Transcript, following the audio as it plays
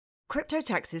Crypto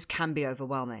taxes can be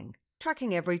overwhelming.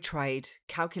 Tracking every trade,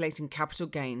 calculating capital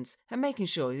gains, and making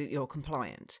sure that you're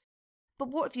compliant. But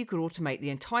what if you could automate the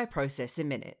entire process in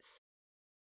minutes?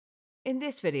 In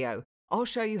this video, I'll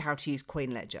show you how to use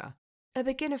CoinLedger, a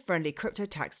beginner-friendly crypto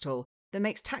tax tool that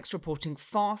makes tax reporting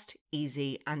fast,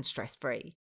 easy, and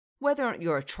stress-free. Whether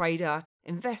you're a trader,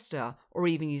 investor, or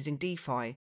even using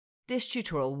DeFi, this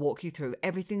tutorial will walk you through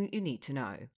everything that you need to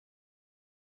know.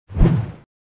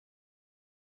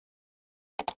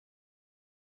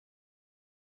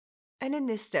 And in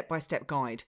this step-by-step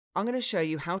guide, I'm going to show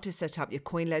you how to set up your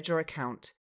CoinLedger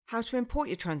account, how to import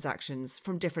your transactions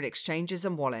from different exchanges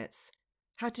and wallets,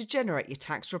 how to generate your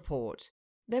tax report.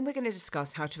 Then we're going to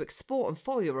discuss how to export and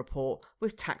file your report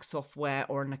with tax software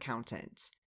or an accountant.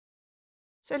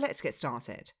 So let's get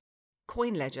started.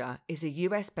 CoinLedger is a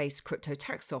US-based crypto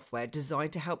tax software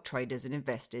designed to help traders and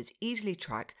investors easily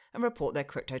track and report their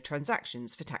crypto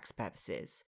transactions for tax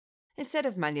purposes. Instead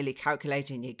of manually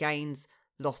calculating your gains,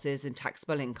 losses, and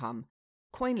taxable income,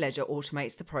 CoinLedger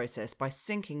automates the process by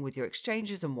syncing with your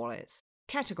exchanges and wallets,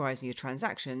 categorizing your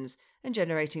transactions, and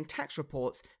generating tax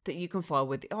reports that you can file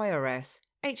with the IRS,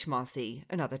 HMRC,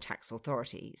 and other tax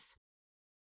authorities.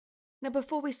 Now,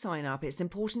 before we sign up, it's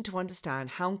important to understand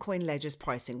how CoinLedger's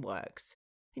pricing works.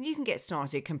 And you can get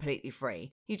started completely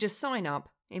free. You just sign up,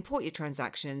 import your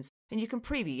transactions, and you can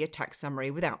preview your tax summary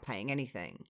without paying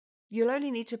anything. You'll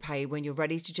only need to pay when you're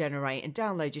ready to generate and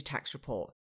download your tax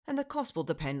report, and the cost will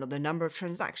depend on the number of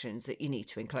transactions that you need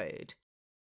to include.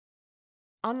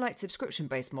 Unlike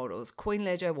subscription-based models,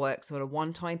 CoinLedger works on a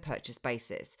one-time purchase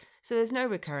basis, so there's no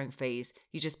recurring fees,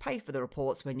 you just pay for the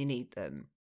reports when you need them.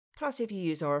 Plus, if you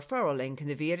use our referral link in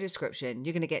the video description,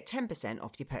 you're going to get 10%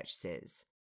 off your purchases.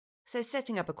 So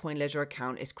setting up a CoinLedger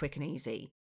account is quick and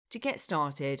easy. To get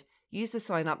started, use the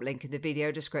sign up link in the video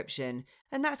description,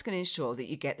 and that's going to ensure that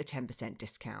you get the 10%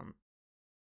 discount.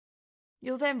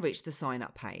 You'll then reach the sign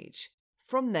up page.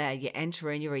 From there, you enter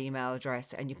in your email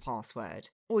address and your password,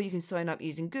 or you can sign up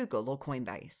using Google or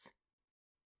Coinbase.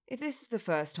 If this is the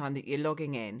first time that you're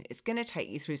logging in, it's going to take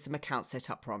you through some account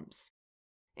setup prompts,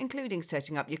 including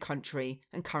setting up your country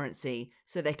and currency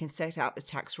so they can set out the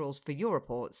tax rules for your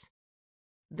reports,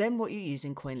 then what you're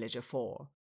using CoinLedger for,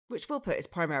 which we'll put as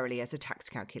primarily as a tax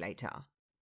calculator.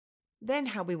 Then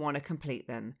how we want to complete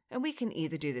them, and we can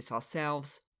either do this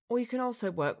ourselves, or you can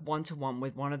also work one-to-one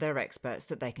with one of their experts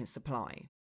that they can supply.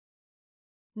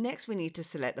 Next, we need to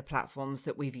select the platforms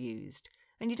that we've used,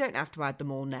 and you don't have to add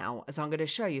them all now, as I'm going to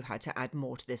show you how to add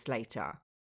more to this later.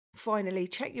 Finally,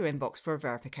 check your inbox for a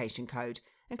verification code,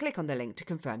 and click on the link to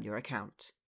confirm your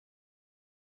account.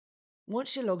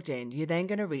 Once you're logged in, you're then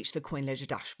going to reach the CoinLedger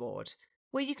dashboard,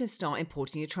 where you can start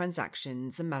importing your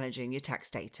transactions and managing your tax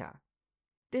data.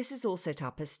 This is all set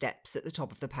up as steps at the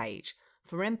top of the page,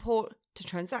 for import to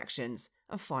transactions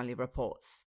and finally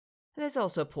reports. And there's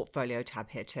also a portfolio tab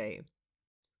here too.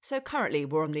 So currently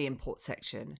we're on the import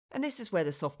section, and this is where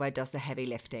the software does the heavy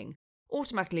lifting,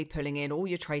 automatically pulling in all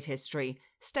your trade history,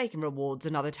 stake and rewards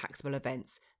and other taxable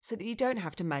events so that you don't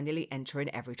have to manually enter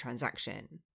in every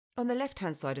transaction. On the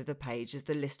left-hand side of the page is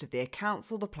the list of the accounts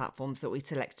or the platforms that we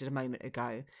selected a moment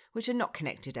ago, which are not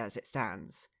connected as it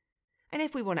stands. And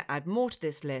if we want to add more to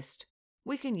this list,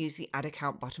 we can use the Add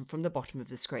Account button from the bottom of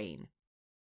the screen.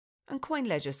 And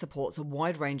CoinLedger supports a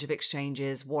wide range of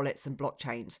exchanges, wallets and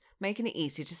blockchains, making it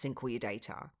easy to sync all your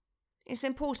data. It's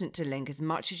important to link as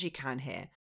much as you can here,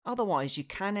 otherwise you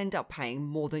can end up paying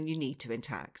more than you need to in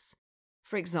tax.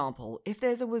 For example, if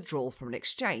there's a withdrawal from an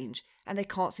exchange and they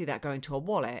can't see that going to a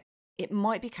wallet, it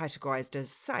might be categorized as a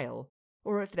sale,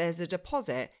 or if there's a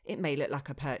deposit, it may look like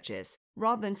a purchase,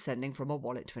 rather than sending from a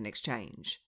wallet to an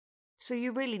exchange. So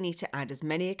you really need to add as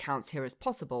many accounts here as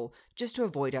possible just to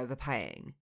avoid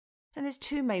overpaying. And there's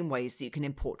two main ways that you can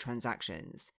import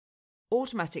transactions: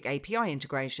 automatic API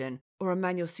integration or a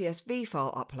manual CSV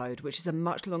file upload, which is a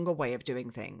much longer way of doing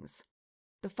things.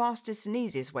 The fastest and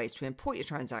easiest ways to import your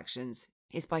transactions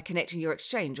is by connecting your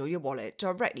exchange or your wallet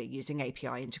directly using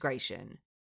API integration.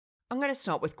 I'm going to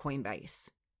start with Coinbase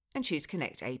and choose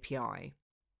Connect API.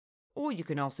 Or you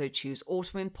can also choose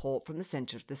Auto Import from the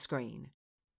center of the screen.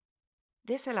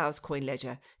 This allows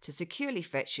CoinLedger to securely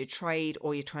fetch your trade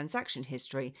or your transaction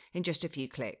history in just a few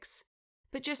clicks.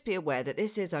 But just be aware that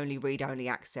this is only read-only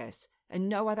access, and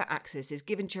no other access is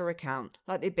given to your account,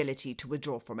 like the ability to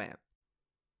withdraw from it.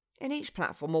 And each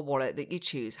platform or wallet that you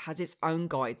choose has its own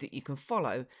guide that you can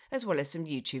follow, as well as some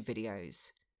YouTube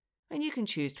videos. And you can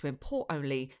choose to import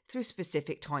only through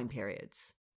specific time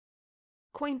periods.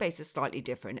 Coinbase is slightly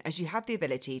different, as you have the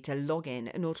ability to log in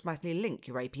and automatically link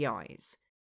your APIs.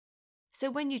 So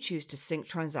when you choose to sync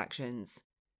transactions,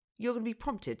 you're going to be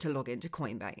prompted to log into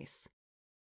Coinbase.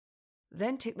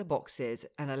 Then tick the boxes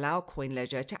and allow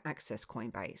CoinLedger to access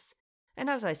Coinbase. And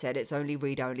as I said, it's only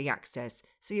read-only access,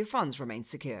 so your funds remain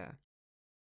secure.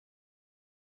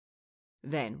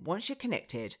 Then, once you're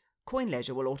connected,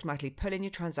 CoinLedger will automatically pull in your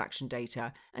transaction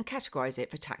data and categorize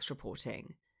it for tax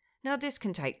reporting. Now, this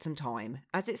can take some time.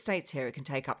 As it states here, it can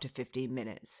take up to 15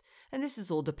 minutes, and this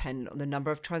is all dependent on the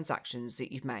number of transactions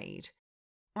that you've made.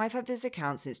 I've had this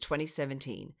account since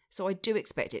 2017, so I do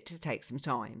expect it to take some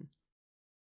time.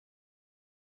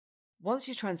 Once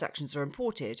your transactions are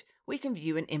imported, we can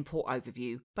view an import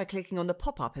overview by clicking on the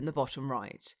pop-up in the bottom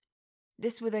right.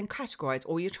 This will then categorize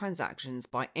all your transactions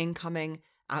by incoming,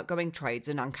 outgoing trades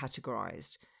and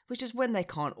uncategorized, which is when they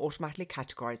can't automatically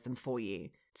categorize them for you,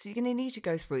 so you're going to need to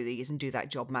go through these and do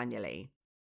that job manually.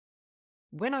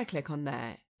 When I click on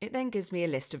there, it then gives me a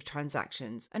list of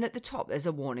transactions, and at the top there's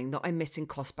a warning that I'm missing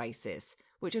cost basis,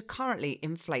 which are currently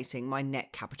inflating my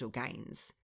net capital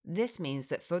gains. This means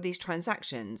that for these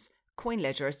transactions,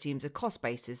 CoinLedger assumes a cost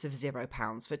basis of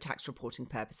 £0 for tax reporting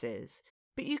purposes,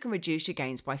 but you can reduce your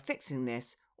gains by fixing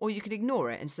this, or you can ignore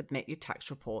it and submit your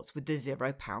tax reports with the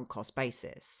 £0 cost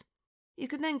basis. You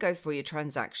can then go through your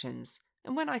transactions,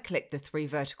 and when I click the 3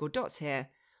 vertical dots here,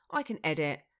 I can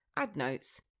edit, add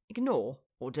notes, ignore,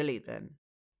 or delete them.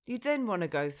 You then want to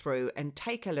go through and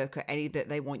take a look at any that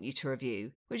they want you to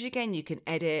review, which again you can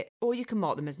edit, or you can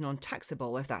mark them as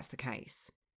non-taxable if that's the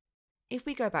case. If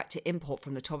we go back to import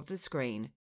from the top of the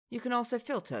screen, you can also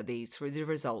filter these through the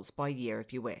results by year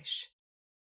if you wish.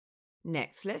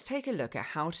 Next, let's take a look at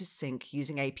how to sync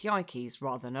using API keys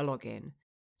rather than a login.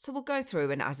 So we'll go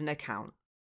through and add an account.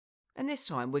 And this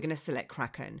time we're going to select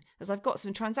Kraken, as I've got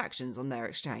some transactions on their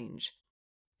exchange.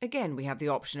 Again, we have the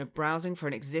option of browsing for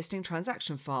an existing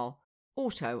transaction file,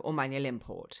 auto or manual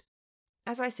import.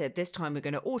 As I said, this time we're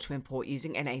going to auto import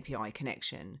using an API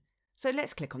connection. So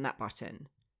let's click on that button.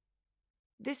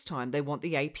 This time they want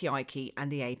the API key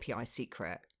and the API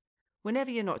secret.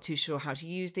 Whenever you're not too sure how to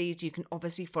use these, you can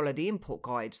obviously follow the import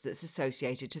guides that's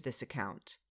associated to this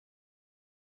account.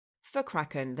 For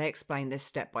Kraken, they explain this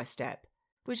step by step,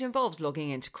 which involves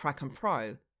logging into Kraken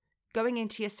Pro, going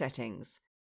into your settings,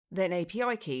 then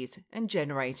API keys and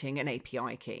generating an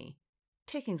API key,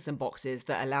 ticking some boxes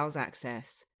that allows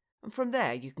access, and from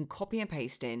there you can copy and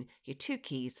paste in your 2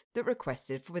 keys that are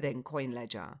requested for within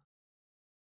CoinLedger.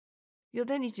 You'll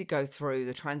then need to go through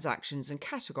the transactions and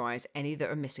categorize any that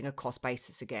are missing a cost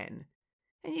basis again,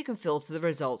 and you can filter the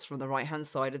results from the right-hand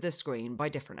side of the screen by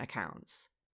different accounts.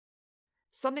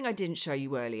 Something I didn't show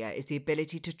you earlier is the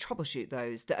ability to troubleshoot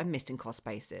those that are missing cost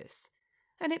basis,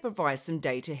 and it provides some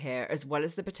data here as well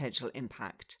as the potential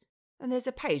impact, and there's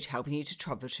a page helping you to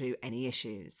troubleshoot any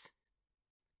issues.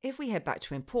 If we head back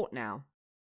to import now,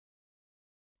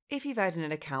 if you've added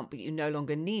an account but you no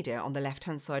longer need it on the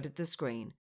left-hand side of the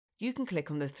screen, you can click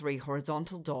on the 3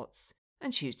 horizontal dots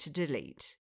and choose to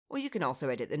delete, or you can also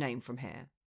edit the name from here.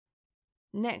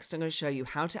 Next, I'm going to show you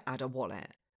how to add a wallet,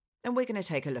 and we're going to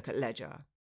take a look at Ledger.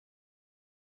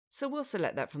 So we'll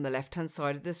select that from the left-hand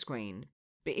side of the screen,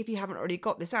 but if you haven't already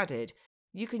got this added,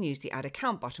 you can use the Add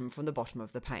Account button from the bottom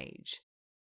of the page.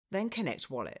 Then connect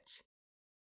wallet.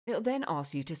 It'll then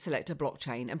ask you to select a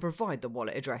blockchain and provide the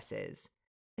wallet addresses.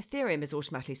 Ethereum is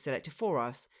automatically selected for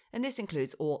us, and this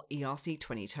includes all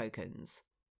ERC20 tokens.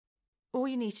 All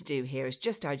you need to do here is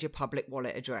just add your public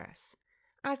wallet address.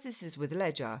 As this is with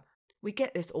Ledger, we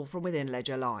get this all from within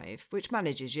Ledger Live, which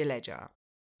manages your ledger.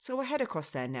 So we'll head across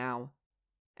there now.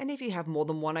 And if you have more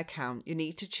than one account, you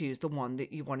need to choose the one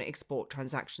that you want to export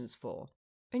transactions for.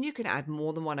 And you can add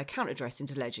more than one account address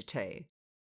into Ledger too.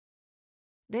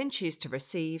 Then choose to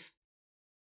receive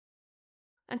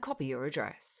and copy your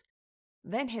address.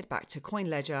 Then head back to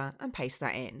CoinLedger and paste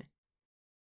that in.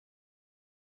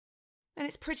 And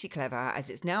it's pretty clever as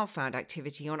it's now found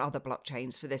activity on other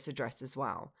blockchains for this address as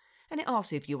well, and it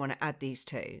asks you if you want to add these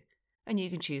too, and you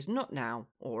can choose not now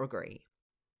or agree.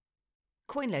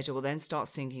 CoinLedger will then start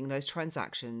syncing those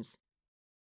transactions,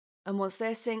 and once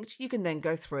they're synced, you can then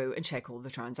go through and check all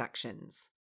the transactions.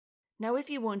 Now, if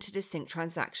you wanted to sync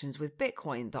transactions with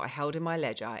Bitcoin that I held in my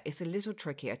ledger, it's a little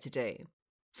trickier to do.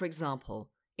 For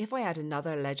example, if I add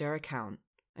another Ledger account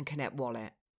and connect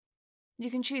wallet, you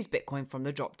can choose Bitcoin from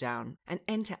the drop-down and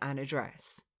enter an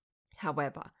address.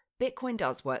 However, Bitcoin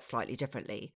does work slightly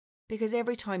differently, because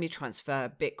every time you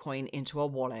transfer Bitcoin into a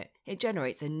wallet, it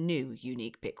generates a new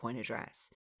unique Bitcoin address.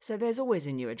 So there's always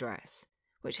a new address,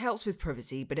 which helps with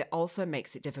privacy, but it also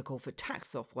makes it difficult for tax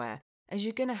software, as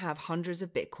you're going to have hundreds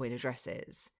of Bitcoin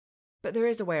addresses. But there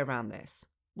is a way around this.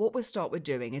 What we'll start with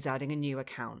doing is adding a new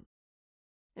account.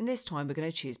 And this time we're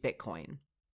going to choose Bitcoin.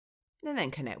 And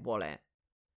then connect wallet.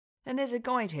 and there's a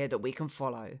guide here that we can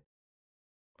follow,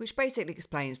 which basically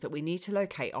explains that we need to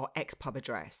locate our XPub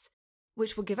address,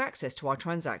 which will give access to our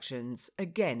transactions,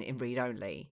 again in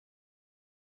read-only.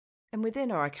 And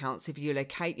within our accounts, if you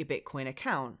locate your Bitcoin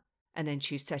account and then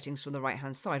choose Settings from the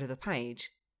right-hand side of the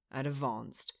page and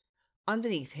Advanced,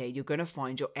 underneath here you're going to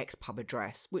find your XPub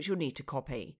address, which you'll need to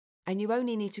copy. And you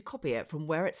only need to copy it from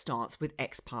where it starts with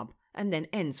XPub and then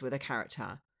ends with a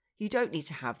character. You don't need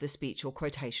to have the speech or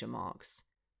quotation marks.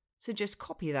 So just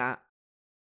copy that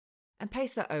and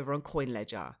paste that over on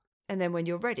CoinLedger. And then when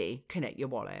you're ready, connect your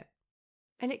wallet.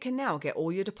 And it can now get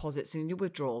all your deposits and your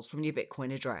withdrawals from your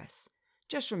Bitcoin address.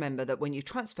 Just remember that when you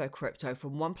transfer crypto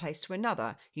from one place to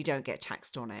another, you don't get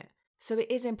taxed on it. So it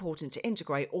is important to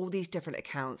integrate all these different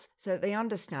accounts so that they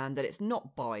understand that it's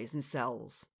not buys and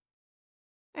sells.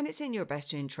 And it's in your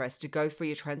best interest to go through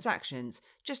your transactions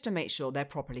just to make sure they're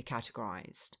properly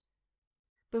categorized.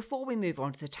 Before we move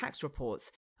on to the tax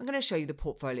reports, I'm going to show you the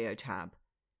Portfolio tab,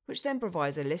 which then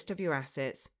provides a list of your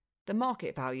assets, the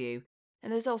market value,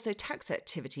 and there's also tax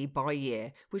activity by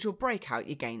year, which will break out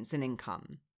your gains and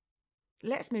income.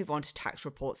 Let's move on to tax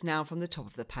reports now from the top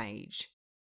of the page.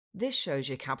 This shows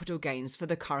your capital gains for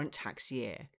the current tax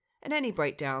year, and any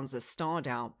breakdowns are starred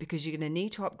out because you're going to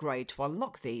need to upgrade to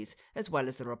unlock these as well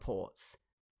as the reports.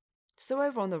 So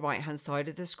over on the right hand side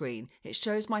of the screen, it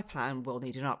shows my plan will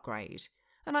need an upgrade,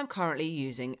 and I'm currently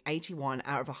using 81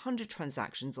 out of 100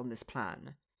 transactions on this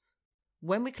plan.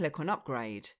 When we click on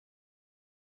upgrade,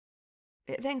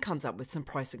 it then comes up with some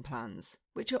pricing plans,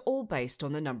 which are all based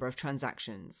on the number of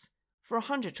transactions. For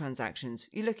 100 transactions,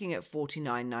 you're looking at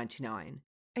 $49.99,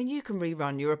 and you can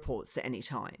rerun your reports at any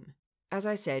time. As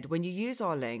I said, when you use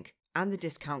our link and the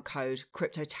discount code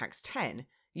CryptoTax10,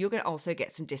 you're going to also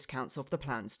get some discounts off the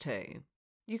plans too.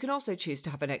 You can also choose to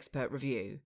have an expert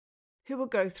review, who will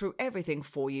go through everything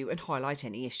for you and highlight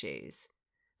any issues.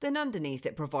 Then underneath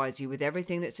it provides you with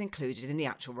everything that's included in the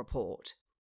actual report,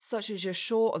 such as your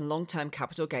short and long-term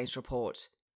capital gains report,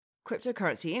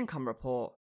 cryptocurrency income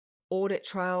report, audit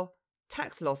trail,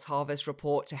 tax loss harvest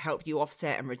report to help you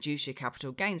offset and reduce your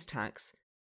capital gains tax.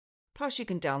 Plus you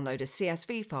can download a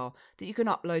CSV file that you can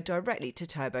upload directly to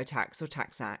TurboTax or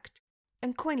TaxAct.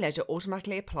 And CoinLedger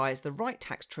automatically applies the right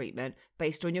tax treatment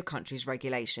based on your country's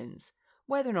regulations,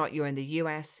 whether or not you're in the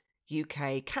US,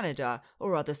 UK, Canada,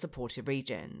 or other supported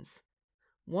regions.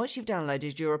 Once you've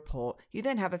downloaded your report, you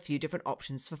then have a few different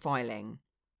options for filing.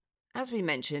 As we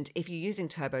mentioned, if you're using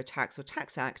TurboTax or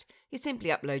TaxAct, you simply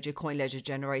upload your CoinLedger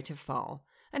generated file,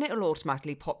 and it will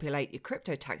automatically populate your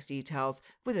crypto tax details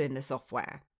within the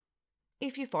software.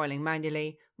 If you're filing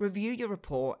manually, review your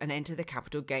report and enter the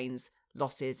capital gains,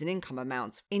 losses, and income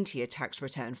amounts into your tax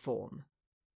return form.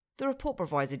 The report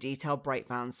provides a detailed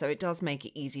breakdown, so it does make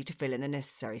it easy to fill in the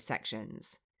necessary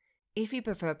sections. If you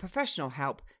prefer professional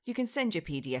help, you can send your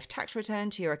PDF tax return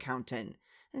to your accountant,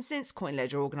 and since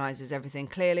CoinLedger organises everything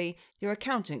clearly, your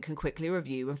accountant can quickly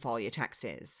review and file your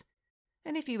taxes.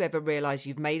 And if you ever realise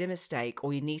you've made a mistake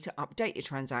or you need to update your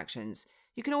transactions,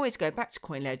 you can always go back to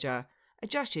CoinLedger,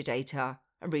 adjust your data,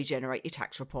 and regenerate your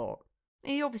tax report.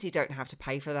 And you obviously don't have to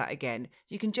pay for that again.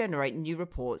 You can generate new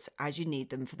reports as you need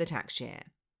them for the tax year.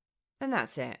 And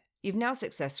that's it. You've now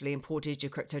successfully imported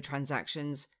your crypto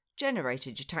transactions,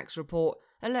 generated your tax report,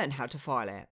 and learned how to file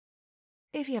it.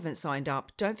 If you haven't signed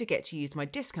up, don't forget to use my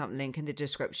discount link in the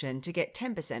description to get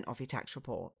 10% off your tax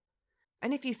report.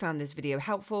 And if you found this video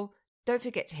helpful, don't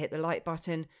forget to hit the like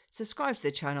button, subscribe to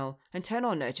the channel, and turn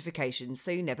on notifications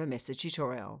so you never miss a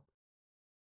tutorial.